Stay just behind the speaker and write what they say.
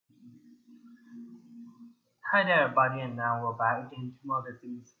Hi there, everybody, and now we're back again to another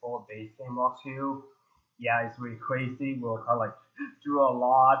Sims 4 base game walkthrough. Yeah, it's really crazy. We'll kind of like do a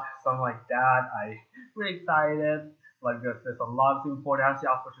lot, something like that. I really excited. Like there's a lot of important after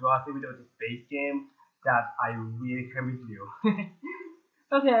to us with this base game that I really can't wait to do.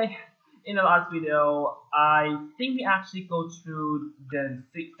 Okay, in the last video, I think we actually go through the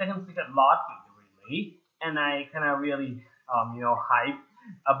second secret lot really, and I kind of really hype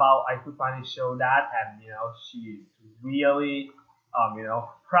about I could finally show that, and she's really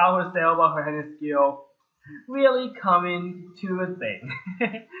proud of herself about her handling skill, really coming to a thing.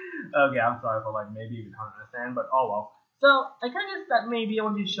 Okay, I'm sorry for like maybe you can't understand, but oh well. So I kind of guess that maybe I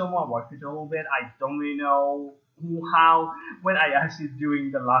want to show more work a little bit. I don't really know how when I actually doing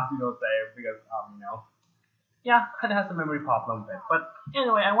the last video save because yeah, kind of has a memory problem with it. But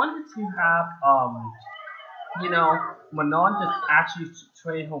anyway, I wanted to have Manon just actually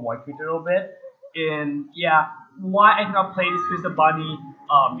train her white a little bit. And yeah, why I cannot play this Crystal Bunny,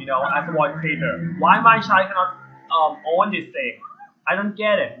 as a white creator? Why my child cannot own this thing? I don't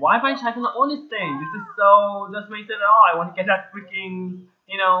get it. Why my child cannot own this thing? This is so just makes it all. I want to get that freaking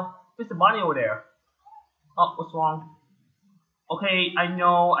Crystal Bunny over there. Oh, what's wrong? Okay, I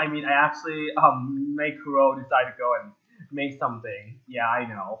know. I mean, I actually make Kuro decide to go and make something. Yeah, I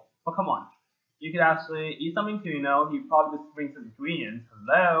know. But come on, you could actually eat something too. He probably just brings some ingredients.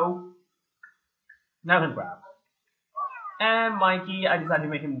 Hello, now I can grab. And Mikey, I decided to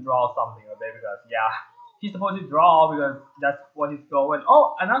make him draw something a bit because yeah, he's supposed to draw because that's what he's going.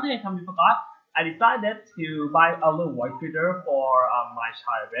 Oh, another thing I completely forgot. I decided to buy a little white critter for my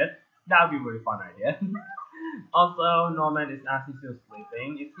child a bit. That would be a really fun idea. Also, Norman is actually still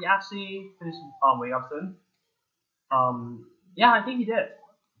sleeping. Is he actually finished wake up soon? Yeah, I think he did.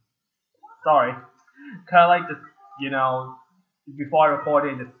 Sorry, kind of like just before I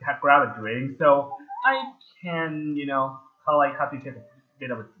recorded, just had grab a drink, so I can kind of like have to take a bit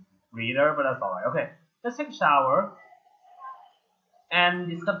of a breather, but that's alright. Okay, let's take a shower and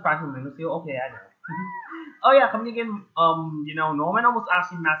discuss practical mental skill. Okay, I know. Oh yeah, coming again. Norman almost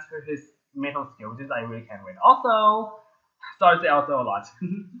actually mastered his mental skill, which is I really can't wait. Also, sorry to say also a lot.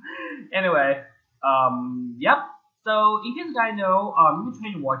 Anyway, yep. So in case you guys know, you can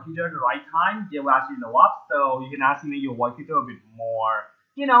train your white tutor at the right time, they will actually know up. So you can actually make your white tutor a bit more,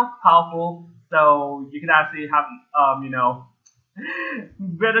 powerful. So you can actually have,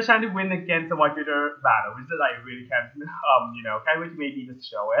 better chance to win against the white tutor battle, which is I really can't, can't wait to maybe just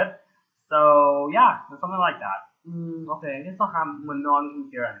show it. So yeah, something like that. Okay, I guess I'll have Manon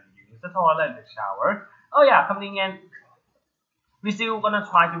here and use the toilet and the shower. Oh yeah, coming in we still gonna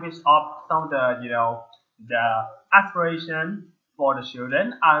try to reach up some of the the aspiration for the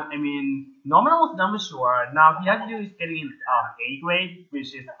children. I mean, Norman was number sure. Now he has to do is getting in A grade,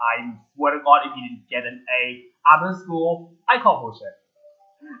 which is I swear to God if he didn't get an A after school, I call bullshit.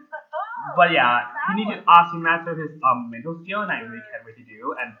 But yeah, he need to ask him master his mental skill, and I really can't wait to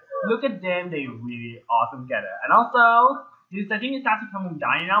do. And look at them, they really awesome together. And also, this I think is actually coming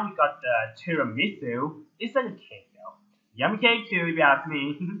down now. We got the tiramisu. It's like a cake though. Yummy cake too, if you ask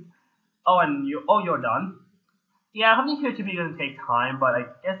me. Oh, and you're done. Yeah, having here to be gonna take time, but I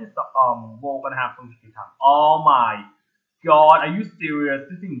guess it's we're gonna have some free time. Oh my god, are you serious?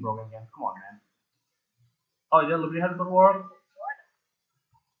 This thing broken again. Come on, man. Oh, you literally have to go to work.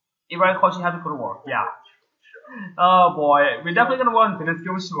 If I coach you have to go to work, yeah. Oh boy, we're definitely gonna work on fitness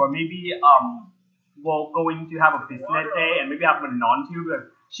skills sure. Maybe we're going to have a business day and maybe have a non too because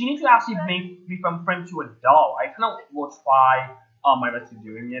she needs to actually make me from friend to a doll. I kind of will try my best to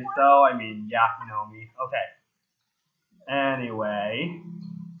doing it. So I mean, yeah, you know me. Okay. Anyway,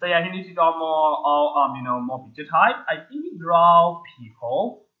 so yeah, he needs to draw more more picture type. I think he draw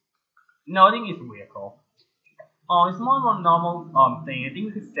people. No, I think it's vehicle. Oh, it's more of a normal thing. I think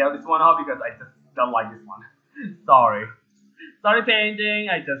we could sell this one off because I just don't like this one. Sorry. Sorry painting.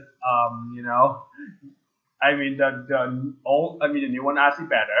 I just I mean the new one actually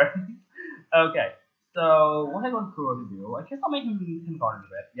better. Okay. So what I want Kuro to do, I guess I'll make him kindergarten a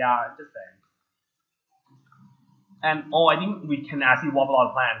bit. Yeah, just saying. And oh, I think we can actually wobble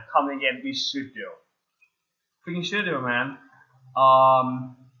our plan. Coming again, we should do. Freaking should do, man.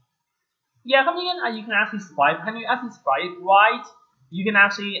 Yeah, coming in, you can actually swipe. Can you actually swipe right? You can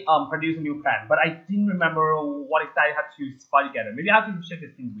actually produce a new plan. But I didn't remember what exactly I had to swipe together. Maybe I have to check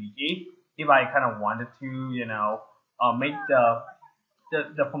this in wiki if I kind of wanted to,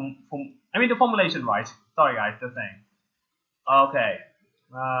 make the formulation right. Sorry guys, just saying. Okay.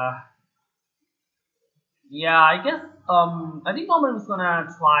 Yeah, I guess I think Norman was gonna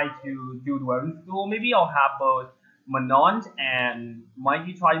try to do the welding school. Maybe I'll have both Manon and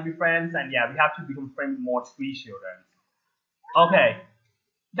Mikey try to be friends, and yeah, we have to become friends with more three children. Okay,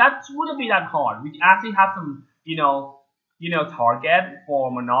 that wouldn't be that hard. We actually have some, target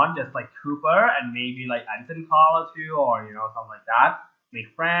for Manon, just like Cooper and maybe like Anson Carla too, or something like that.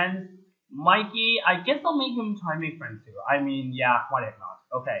 Make friends. Mikey, I guess I'll make him try to make friends too. I mean, yeah, why the heck not?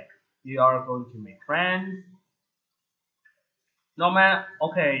 Okay, we are going to make friends. No man,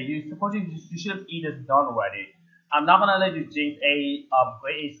 okay, you should have eaten this done already. I'm not gonna let you jinx a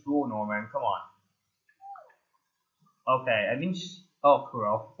grade A school, Norman. Come on. Okay, I think. Oh,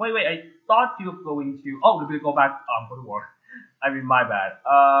 cool. Wait. I thought you were going to. Oh, we're gonna go back. Go to work. I mean, my bad.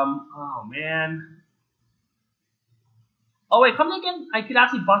 Oh man. Oh wait, come again. I could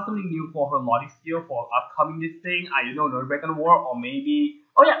actually bust something new for her logic skill for upcoming this thing. I don't know, Nordbreaker War, or maybe.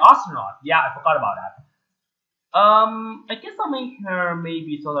 Oh yeah, astronaut. Yeah, I forgot about that. I guess I'll make her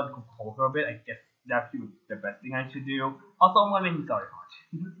maybe so that I could hold her a bit. I guess that's the best thing I should do. Also, I'm gonna make him sorry hard.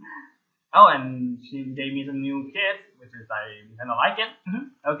 Oh, and she gave me some new kits, which is I kind of like it.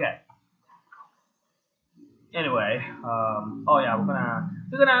 Okay. Anyway, oh yeah,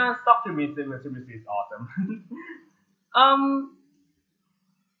 we're gonna stop to meet the is awesome. um,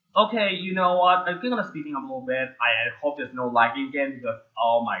 okay, you know what? I'm gonna speeding up a little bit. I hope there's no lagging again because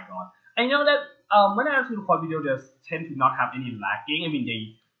oh my god, I know that when I actually record video, they tend to not have any lagging. I mean,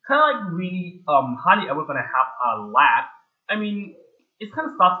 they kind of like really hardly ever gonna have a lag. I mean, it's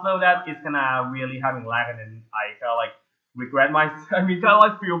kind of sucks though that it's gonna really having lag, and then I kind of like regret my. I mean, kind of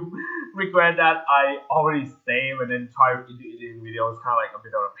like feel regret that I already saved and then try editing videos. Kind of like a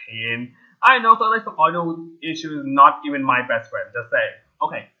bit of a pain. I know so like some audio issues, not even my best friend. Just say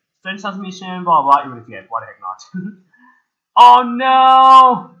okay, strange transmission, blah blah. Even if you get what the heck not. Oh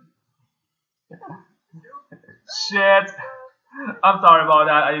no! Shit! I'm sorry about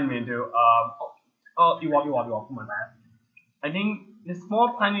that. I didn't mean to. You walk. Come on, man. I think the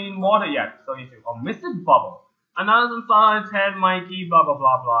small planet in water yet, so you see. Oh, Mr. Bubble. Another side 10, Mikey, blah blah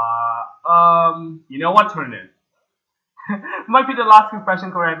blah blah. You know what? Turn it in. Might be the last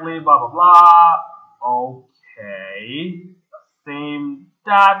confession correctly, blah blah blah. Okay. Same.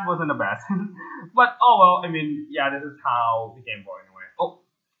 That wasn't the best. But oh well, I mean, yeah, this is how the game works anyway. Oh.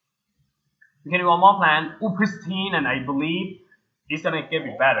 We can do one more plan. Oh, pristine, and I believe it's gonna get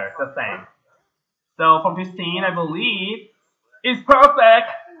me better. The same. So from pristine, I believe it's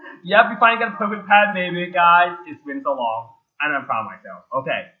perfect. Yep, we finally got a perfect pad, baby, guys. It's been so long, and I'm proud of myself.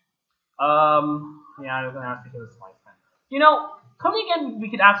 Okay. Yeah, I'm gonna have to do this twice. Coming again, we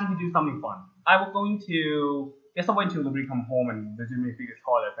could actually do something fun. I was going to. Guess I'm going to literally come home and visit my biggest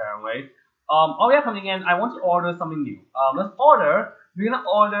toilet apparently. Oh yeah, coming again. I want to order something new. Let's order. We're gonna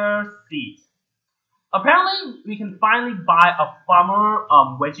order seeds. Apparently, we can finally buy a farmer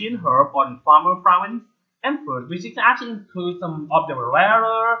veggie and herb on farmer farming and food, which actually includes some of the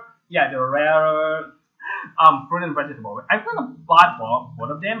rarer fruit and vegetable. I'm gonna buy both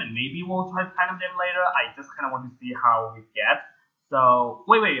of them, and maybe we'll try to plant them later. I just kind of want to see how we get. So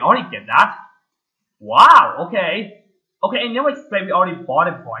wait, I already get that. Wow. Okay. I never expect we already bought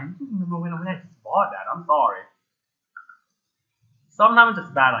it before. I don't remember when I just bought that. I'm sorry. Sometimes it's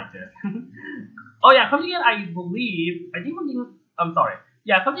just bad like this. Oh yeah, something again. I'm sorry.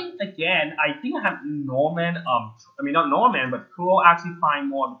 Yeah, something again. I think I have Norman. I mean not Norman, but Kuro actually find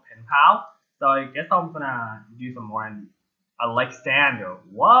more of the pen pal. So I guess I'm gonna do some more and Alexander.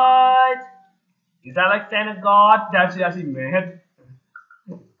 What? Is that Alexander God? That she actually made?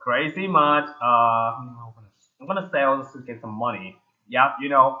 Crazy much. I'm gonna sell this to get some money. Yeah,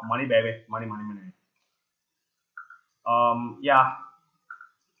 money, baby, money. Yeah.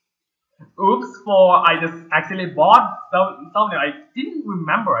 Oops, I just actually bought something I didn't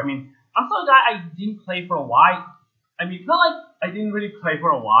remember. I mean, I'm sorry that I didn't play for a while. I mean, it's not like I didn't really play for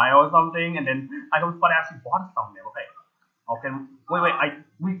a while or something, and then I was but I actually bought something. Okay. Wait.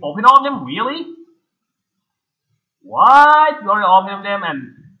 We opened all of them, really? What? We already opened them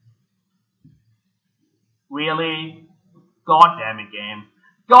and really? God damn it,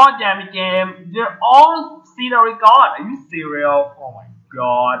 game. They're all seed already got. Are you serious? Oh my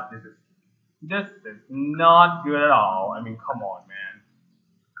god, this is not good at all. I mean, come on, man.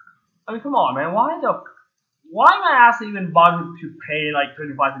 Why am I actually even bothered to pay like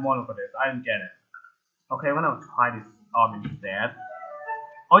 25 more for this? I don't get it. Okay, I'm gonna try this instead.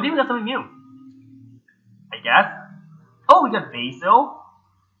 Oh, I think we got something new. I guess. Oh, we got basil.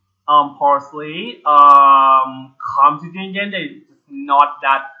 Parsley. Comes again. They're just not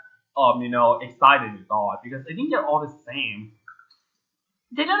that excited at all because I think they're all the same.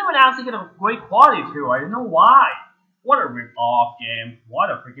 They don't even actually get a great quality too. I don't know why. What a rip-off game. What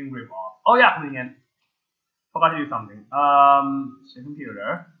a freaking rip-off. Oh yeah, coming in. Forgot to do something. Share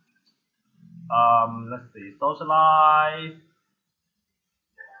computer. Let's see. Socialize.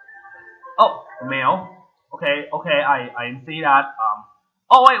 Oh, mail. Okay, okay. I didn't see that.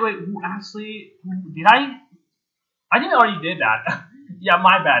 Oh wait. Who actually? Did I? I think I already did that. Yeah,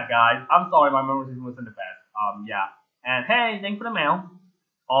 my bad, guys. I'm sorry. My memory wasn't the best. Yeah. And hey, thanks for the mail.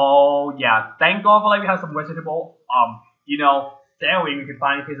 Oh yeah. Thank God for like we have some vegetable. Selling. We can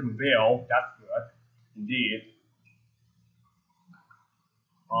finally pay some bill. That's good. Indeed.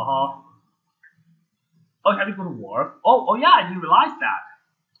 Uh-huh. Oh, you have to go to work? Oh yeah, I didn't realize that.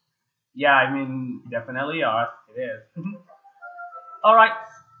 Yeah, I mean, definitely yes, it is. Alright,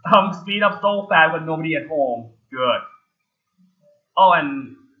 speed up so fast with nobody at home. Good. Oh,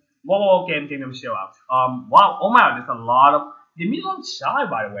 and what game can them show up? Wow, oh my god, there's a lot of, they meet a lot shy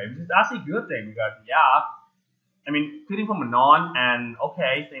by the way, which is actually a good thing because, yeah, I mean, quitting from Manon and,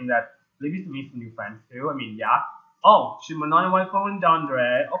 okay, saying that maybe to meet some new friends too, I mean, yeah. Oh, should Manon invite phone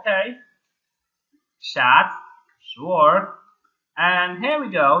Dondre? Okay. Chat, sure. And here we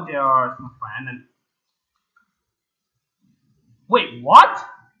go. There are some friends. And wait, what?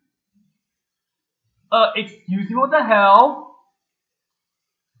 Excuse me, what the hell?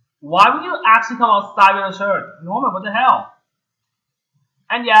 Why would you actually come outside with a shirt? Norman, what the hell?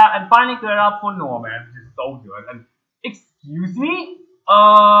 And yeah, and finally cleared up for Norman, which is so good. And excuse me?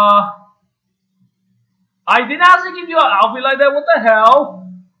 I didn't actually give you an outfit like that. What the hell?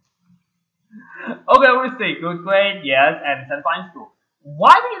 Okay, we'll see. Good grade, yes, and satisfying school.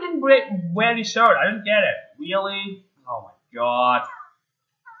 Why did you didn't wear the shirt? I don't get it. Really? Oh my god.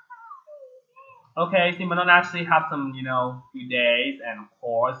 Okay, so we don't actually have some, few days, and of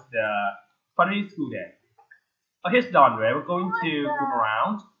course the funny school day. Oh, here's Dondre. We're going to move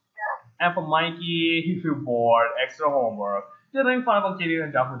around. And for Mikey, he feel bored. Extra homework. You're doing fun about getting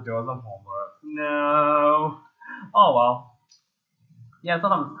a job with doing some homework. No. Oh well. Yeah,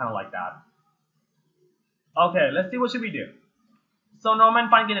 sometimes it's kind of like that. Okay, let's see what should we do. So Norman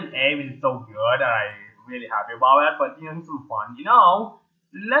finally get an A, which is so good, and I'm really happy about it. But some fun.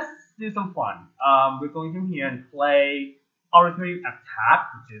 Let's do some fun. We're going to here and play Arithmetic Attack,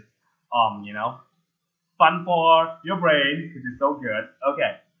 which is fun for your brain, which is so good.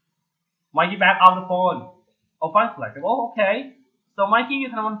 Okay, Mikey back on the phone. Oh, find collectible. Okay, so Mikey, you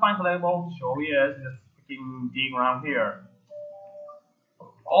kind of want to find collectible. Sure he is. Just freaking digging around here.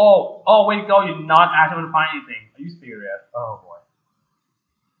 Oh, wait, go! You're not actually going to find anything. Are you serious? Oh boy.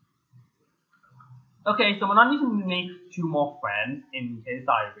 Okay, so we're not need to make 2 more friends in case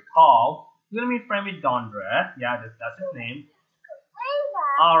I recall. We're gonna meet friend with Dondre. Yeah, that's his name.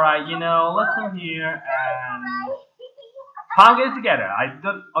 Alright, let's come here and how get together. I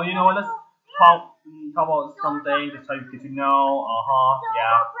don't what, let's talk about something, just try to get to know,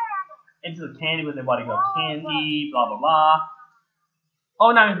 yeah. Into the candy with the body go candy, blah blah blah.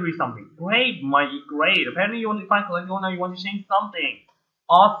 Oh, now you have to read something. Great, Mikey, great. Apparently you want to find collectible, now you want to change something.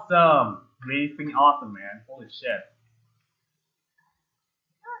 Awesome. Really freaking awesome, man. Holy shit.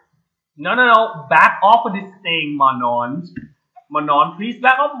 No. Back off of this thing, Manon. Manon, please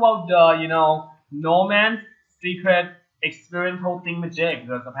back up about the, Norman's secret experimental thing magic.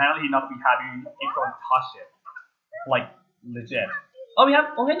 Because apparently he's not gonna be happy if you don't touch it. Like, legit. Oh, you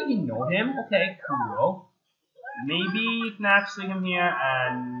can know him? Okay, cool. Maybe you can actually come here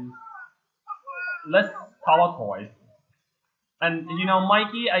and let's talk about toys. And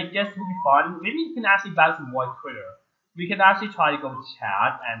Mikey, I guess would be fun. Maybe you can actually battle some Voidcritter. We can actually try to go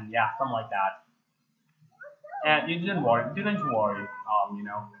chat and yeah, something like that. And you didn't worry.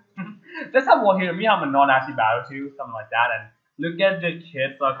 Let's have one here. We have a non-actually battle too, something like that. And look at the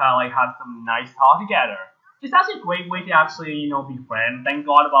kids kind of like have some nice talk together. It's actually a great way to actually be friends. Thank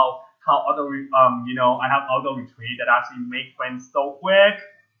God about how I have auto retreat that actually make friends so quick,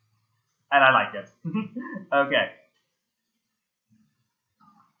 and I like it. Okay.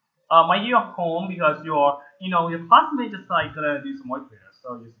 Mikey, you're home because your classmate just like gonna do some work there,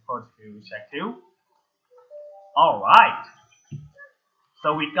 so you're supposed to check too. All right.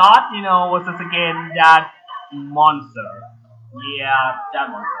 So we got what's this again? That monster. Yeah, that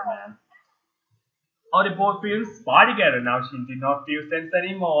monster, man. Oh, they both feel spy together now. She did not feel sense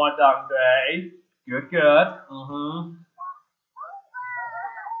anymore, Dr. Good.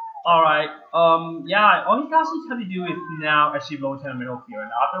 Alright, yeah, all he actually trying to do is now actually roll to the middle here, and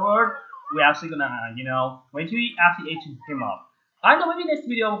afterward, we're actually gonna, wait till we actually age him up. I know maybe next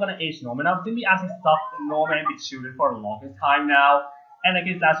video we're gonna age Norman. I'm gonna be actually stuck Norman with children for the longest time now, and I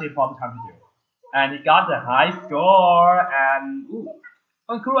guess it's actually a proper time to do. And he got the high score, and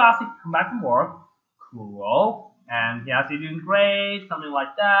when Kuro actually come back from work, cool, and he actually doing great, something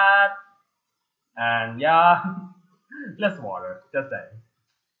like that. And yeah, less water, just saying.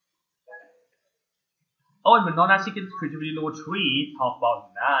 Oh, and Manon actually gets critically low 3. Talk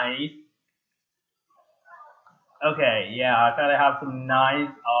about nice. Okay, yeah, I kind of have some nice,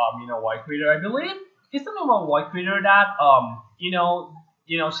 white critter. I believe it's something about white critter that,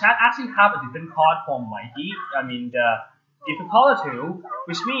 Shad actually have a different card from Mikey. I mean, the different color too,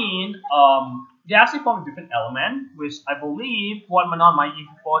 which mean, they actually form a different element, which I believe what Manon Mikey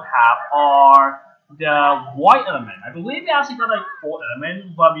both have are the white element. I believe they actually got like 4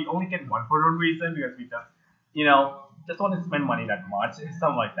 elements, but we only get one for no reason because we just, just want to spend money that much,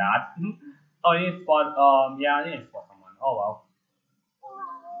 something like that. Oh, I need to spot, yeah, I need to spot someone. Oh, well.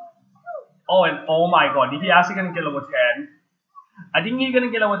 Oh, and oh my god, he actually gonna get level 10. I think he's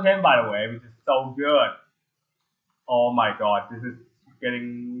gonna get level 10, by the way, which is so good. Oh my god, this is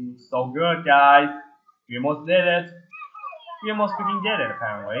getting so good, guys. We almost did it. We almost freaking did it,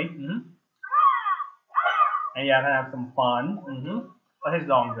 apparently. And yeah, gonna have some fun. But here's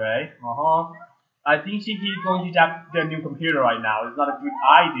Andre. I think he's going to jack the new computer right now. It's not a good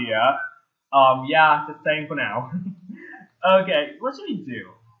idea. Yeah, just saying for now. Okay, what should we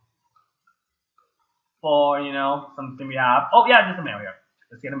do? For, something we have. Oh, yeah, there's a mail here.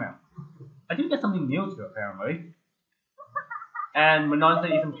 Let's get a mail. I think there's something new too, apparently. And Manon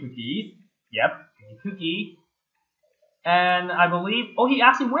said eat some cookies. Yep, cookie. And I believe, oh, he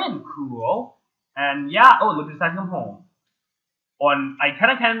actually win. Cool. And yeah, oh, look, decided to come home. I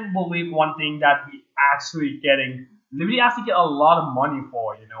kind of can't believe one thing that we actually getting. Liberty actually get a lot of money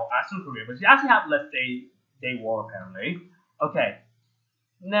for, actual career, but she actually have less day war apparently. Okay.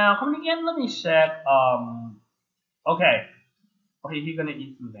 Now coming again, let me check. Okay. Okay, he's gonna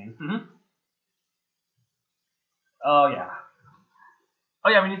eat something. Oh yeah. Oh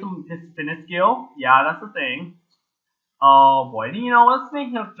yeah, we need some his fitness skill. Yeah, that's the thing. Oh boy, let's make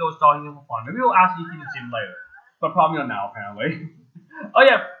him Joe starting for fun. Maybe we'll actually see the gym later, but probably not now apparently. Oh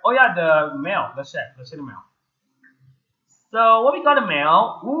yeah, the mail. Let's check the mail. So what we got in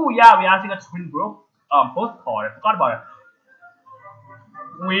mail? Ooh yeah, we actually got twin bro postcard. I forgot about it.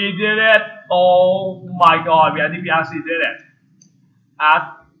 We did it! Oh my god, I think we actually did it.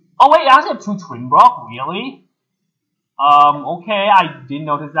 Oh wait, I actually have 2 twin brock, really? Okay, I didn't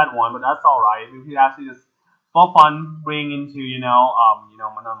notice that one, but that's alright. We could actually just for fun bring into,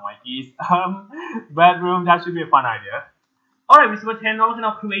 Manon Mikey's bedroom. That should be a fun idea. Alright, we super 10 now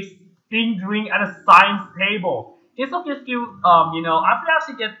can create sting drink at a science table. This will give you, after you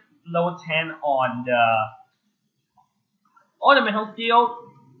actually get level 10 on the mental skill,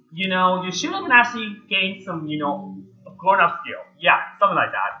 you should can actually gain some, grown-up skill. Yeah, something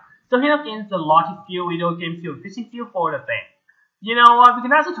like that. So here gains the logic skill, video game skill, fishing skill for the thing. You know what, we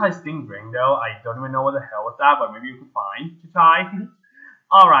can actually try Sting Ring though. I don't even know what the hell was that, but maybe you could find to try.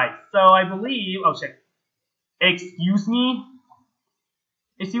 Alright, so I believe, oh shit. Excuse me?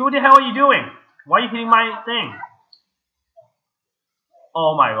 Excuse, what the hell are you doing? Why are you hitting my thing?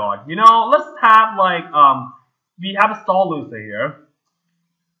 Oh my god. Let's have like, we have a stall loser here.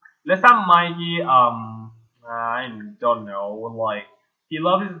 Let's have Mikey, I don't know, like, he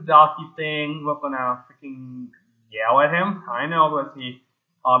loves his doggy thing. We're gonna freaking yell at him. I know, but he's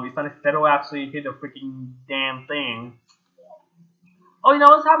instead of actually hit the freaking damn thing. Oh,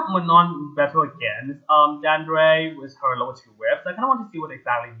 let's have Manon battle against Dandre with her level 2 whips. I kind of want to see what it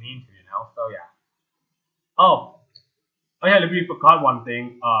exactly means, so yeah. Oh yeah, we forgot one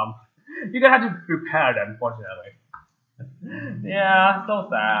thing. You're gonna have to prepare that, unfortunately. Yeah, so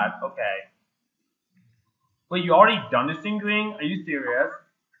sad. Okay. Wait, you already done this thing, Green? Are you serious?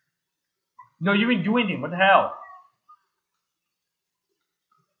 No, you didn't do anything. What the hell?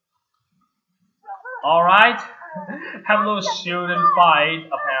 Alright. Have a little shoot and fight,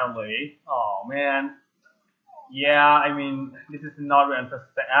 apparently. Oh, man. Yeah, I mean, this is not really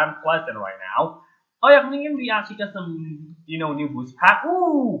unpleasant right now. Oh, yeah, we actually got some, new boost pack.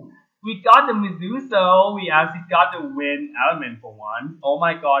 Ooh! We got the Mizuso. We actually got the wind element for one. Oh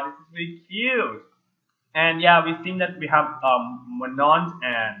my god, this is really cute. And yeah, we've seen that we have Manon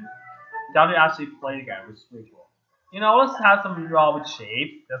and Dowdy actually play together, which is really cool. Let's have some draw with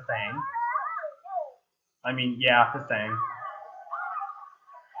shapes, the same. I mean, yeah, the same.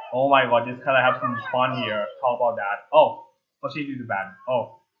 Oh my god, just kind of have some fun here. How about that? Oh, she did the bath.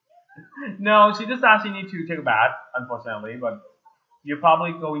 Oh. No, she just actually need to take a bath, unfortunately, but you're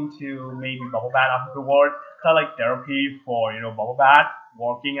probably going to maybe bubble bath afterwards. Kind of like therapy for, bubble bath,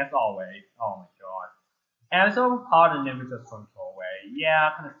 working as always. Oh my god. And so part of the just control way. Yeah,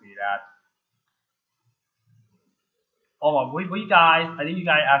 I kind of see that. Oh my, wait, you guys, I think you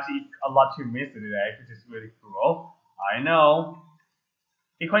guys actually eat a lot too missing today, which is really cool. I know.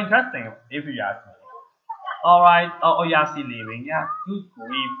 It's quite interesting if you ask me. Alright, oh yeah, see leaving. Yeah, good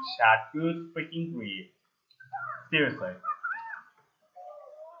grief, chat. Good freaking grief. Seriously.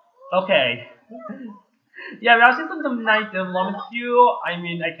 Okay. Yeah, we actually some nice development too. I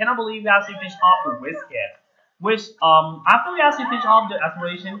mean, I cannot believe we actually finished off the Wizkit. Which, after we actually finish off the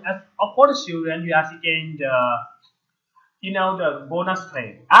exploration, as for the children, you actually gain the, the bonus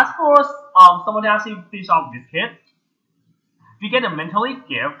trait. As for someone actually finish off Wizkit, you get a mentally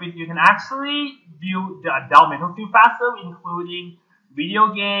gift, which you can actually view the adult mental skill faster, including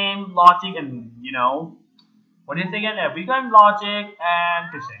video game, logic, and what is it again? Video game, logic, and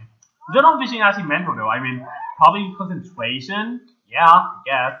fishing. Don't know fishing actually mental though. I mean, probably concentration. Yeah, I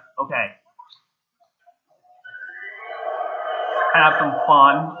guess. Okay. Have some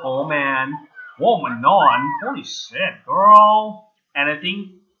fun. Oh man. Whoa, Manon. Holy shit, girl. And I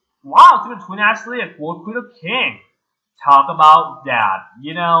think, wow, Super Twin actually a Voidcritters King. Talk about that.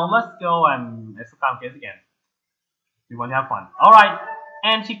 Let's go and let's count case again. We want to have fun. Alright.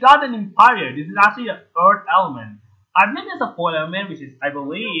 And she got an Empire. This is actually an Earth element. I think there's a fourth element, which is, I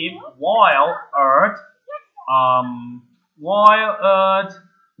believe, Wild, Earth,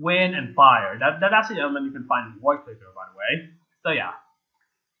 Wind, and Fire. That's actually the element you can find in Voidcritters, by the way. So yeah.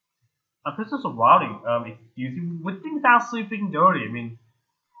 A crystal surrounding, excuse me, with things actually freaking dirty. I mean,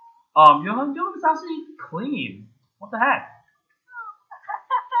 your home is actually clean. What the heck?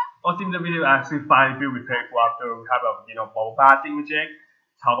 Or seems the video actually finally feel grateful after we have a bubble bath thing with Jake.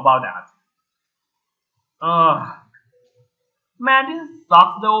 Talk about that. Man, this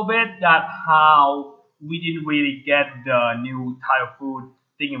sucks a little bit that how we didn't really get the new type of food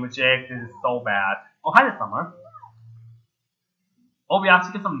thing with Jake. This is so bad. Oh, hi, Summer. Oh, we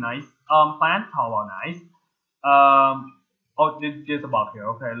actually get some nice plants. How about nice? Oh, there's a bug here.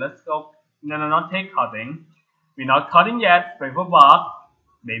 Okay, let's go. No, not take cutting. We're not cutting yet. Spray for bug.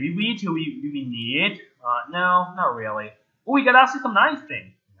 Maybe we too. We need. No, not really. Oh, we got actually some nice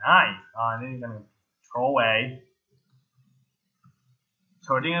things. Nice. Then you're gonna throw away.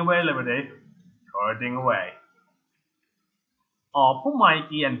 Turning away, Liberty. Turning away. Oh, poor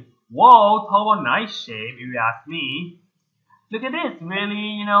Mikey and whoa, talk about nice shape. If you ask me. Look at this,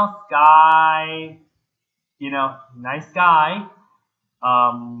 really, sky, nice sky.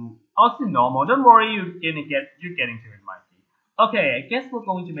 Also normal. Don't worry, you're getting to it, Mikey. Okay, I guess we're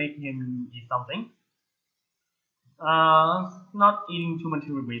going to make him eat something. Not eating too much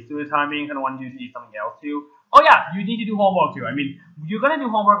food waste the time being. I want you to eat something else too. Oh yeah, you need to do homework too. I mean, you're gonna do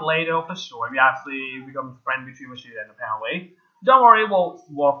homework later for sure. We actually become friends between machine and apparently. Don't worry, we'll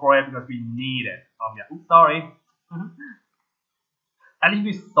work for it because we need it. Yeah. Oops, sorry. At least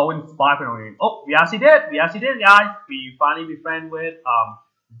we're so inspired from him. Oh, we actually did, guys. We finally be friends with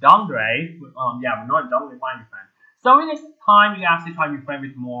Dongre. Yeah, we're not Dongre, finally friends. So next time we actually try to be friends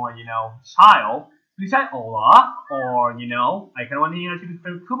with more, child. We said Ola, or I kind of want to be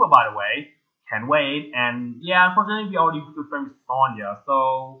friends with Cooper, by the way. Can't wait. And yeah, unfortunately we already good friends with Sonya.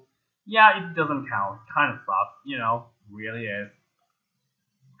 So yeah, it doesn't count. Kind of sucks, really is.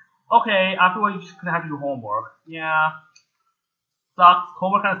 Okay, afterwards you should have to do homework. Yeah. Sucks.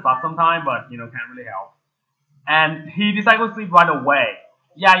 Homework kind of sucks sometimes, but can't really help. And he decided to sleep right away.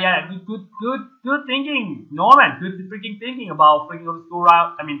 Yeah. Good thinking, Norman. Good freaking thinking about freaking go to school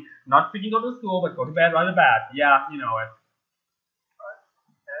right. I mean, not freaking go to school, but go to bed right to bed. Yeah, you know it.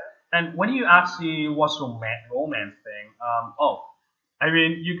 And when you actually watch romance thing, I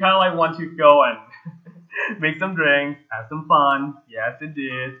mean, you kind of like want to go and make some drinks, have some fun. Yes, it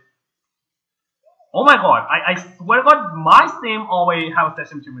did. Oh my god, I swear to god, my sim always have a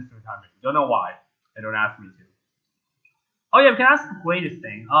session to Mr. Timing. Don't know why. They don't ask me to. Oh yeah, we can ask the greatest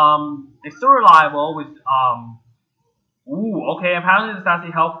thing. It's so reliable with, okay, apparently this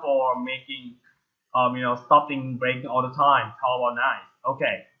actually helps for making, stopping breaking all the time. How about nice?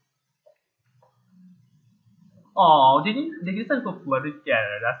 Okay. Oh, they decide to flirt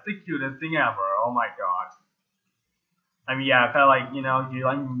together. That's the cutest thing ever. Oh my god. I mean, yeah, kind of like, you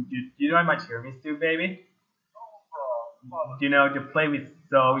like my tiramisu, baby? To play with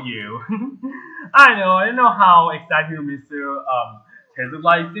you. I don't know how exactly tiramisu tastes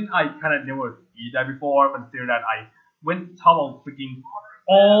like, since I kind of never eat that before, consider that I went top of freaking,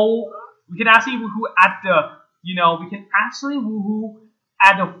 we can actually woohoo at the, we can actually woohoo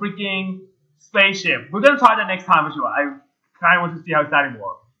at the freaking spaceship. We're gonna try that next time for sure. I kind of want to see how exciting it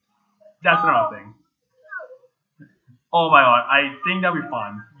works. That's another thing. Oh my god, I think that'll be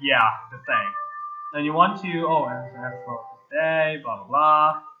fun. Yeah, the same. And you want to, that's for today, blah blah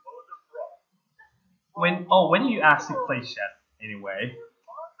blah. When do you actually play chess anyway?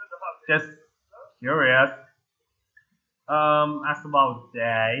 Just curious. Ask about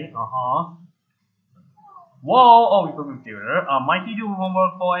day. Whoa, oh, you're going computer. Might you do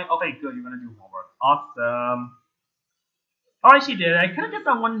homework, boy? Okay, good, you're gonna do homework. Awesome. Alright, she did. I kind of guess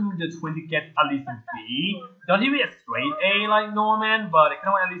I want the twin to get at least a B. Don't even a straight A like Norman, but I kind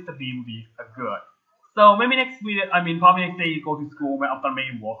of want at least a B would be a good. So maybe next week, I mean, probably next day you go to school, but after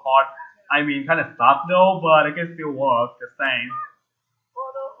maybe work hard. I mean, kind of suck though, but I can still work the same.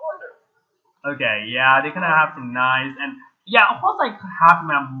 Okay, yeah, they kind of have some nice, and yeah, of course, like half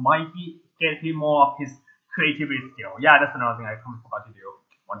man might be getting more of his creativity skill. Yeah, that's another thing I completely forgot to do.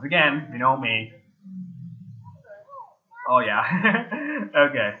 Once again, you know me. Oh yeah.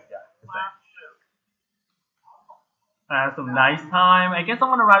 Okay, yeah, the same. Some nice time. I guess I'm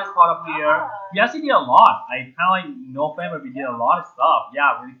gonna write this part up here. We actually did a lot. I kind of like no fan, but we did a lot of stuff.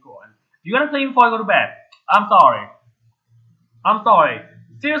 Yeah, really cool. And you're gonna play before I go to bed. I'm sorry. I'm sorry.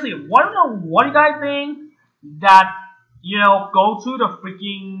 Seriously, wanna know what you guys think that go to the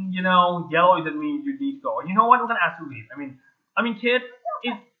freaking yellow doesn't mean you need to go. You know what? We're gonna ask you to leave. I mean, kid,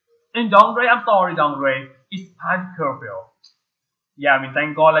 it's in Dongray. I'm sorry, Dongray. It's past curfew. Yeah, I mean,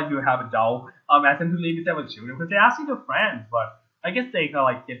 thank God that you have a dog. Ask them to leave instead with children because they're actually your friends, but I guess they kind of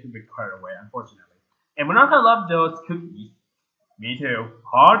like get a bit carried away, unfortunately. And we're not gonna love those cookies. Me too.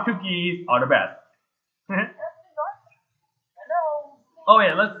 Hard cookies are the best. Oh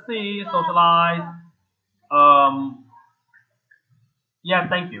yeah, let's see. Socialize. Um. Yeah,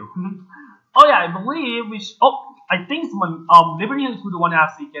 thank you. Oh yeah, I believe we. Oh, I think someone. Liberty is who the one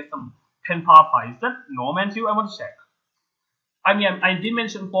actually get some pen power prize. Is that Norman too? I want to check. I mean, I did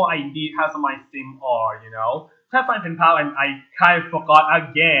mention before I did have some my sim or tap five pen power, and I kind of forgot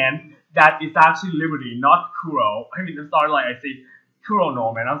again that it's actually Liberty, not Kuro. I mean, I'm sorry, like I say Kuro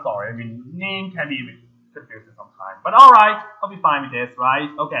Norman. I'm sorry. I mean, name can be a bit confusing sometimes. But all right, I'll be fine with this, right?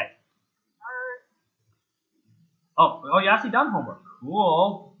 Okay. Oh, you actually done homework.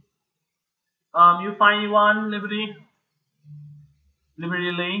 Cool. You find anyone, Liberty?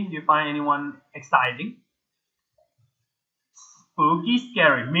 Liberty Lee, you find anyone exciting? Spooky,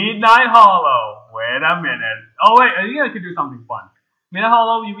 scary, Midnight Hollow. Wait a minute. Oh wait, I think I could do something fun. Midnight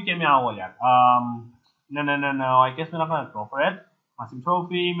Hollow, you became Owl yet? No. I guess we're not gonna go for it. Maxim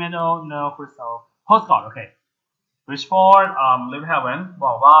Trophy, Medal, no, Crystal. Postcard, okay. Wishford, Live Heaven,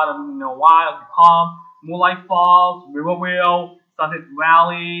 blah blah, don't know why, Palm, Moonlight Falls, Riverville, Sunset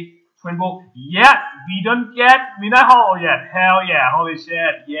Valley, Twin Book. Yes, we don't get Midnight Hollow yet. Hell yeah, holy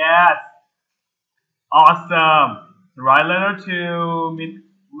shit, yes. Awesome. Right letter to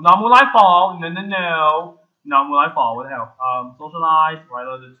not Moonlight Fall, no. Not Moonlight Fall, what the hell? Socialize, right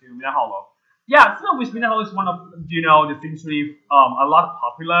letter to Midnight Hollow. Yeah, so which Midnight Hollow is one of the things really a lot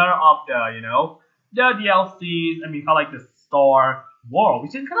popular of the DLCs. I mean, kind of like the Star World,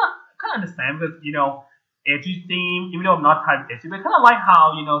 which is kind of understand because edgy theme, even though I'm not type edgy, but kind of like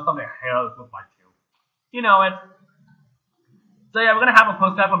how some of the hair look like too. It. So yeah, we're gonna have a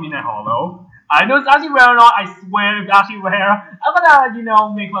poster for Midnight Hollow. I know it's actually rare or not. I swear it's actually rare. I'm gonna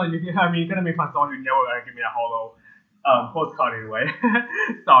make fun of you. I mean, gonna make fun of someone who never gonna give me a hollow postcard anyway.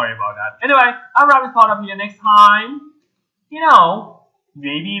 Sorry about that. Anyway, I'll wrap this part up here next time.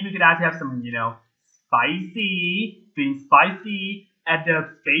 Maybe we could actually have some being spicy at the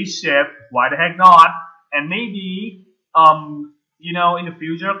spaceship. Why the heck not? And maybe in the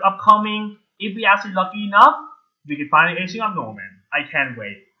future upcoming, if we actually lucky enough, we can finally aging up Norman. I can't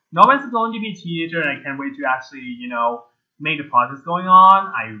wait. Norman's going to be a teenager, and I can't wait to actually, make the process going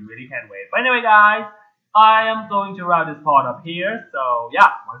on. I really can't wait. But anyway, guys, I am going to wrap this part up here. So,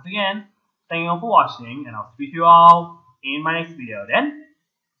 yeah, once again, thank you all for watching, and I'll speak to you all in my next video. Then,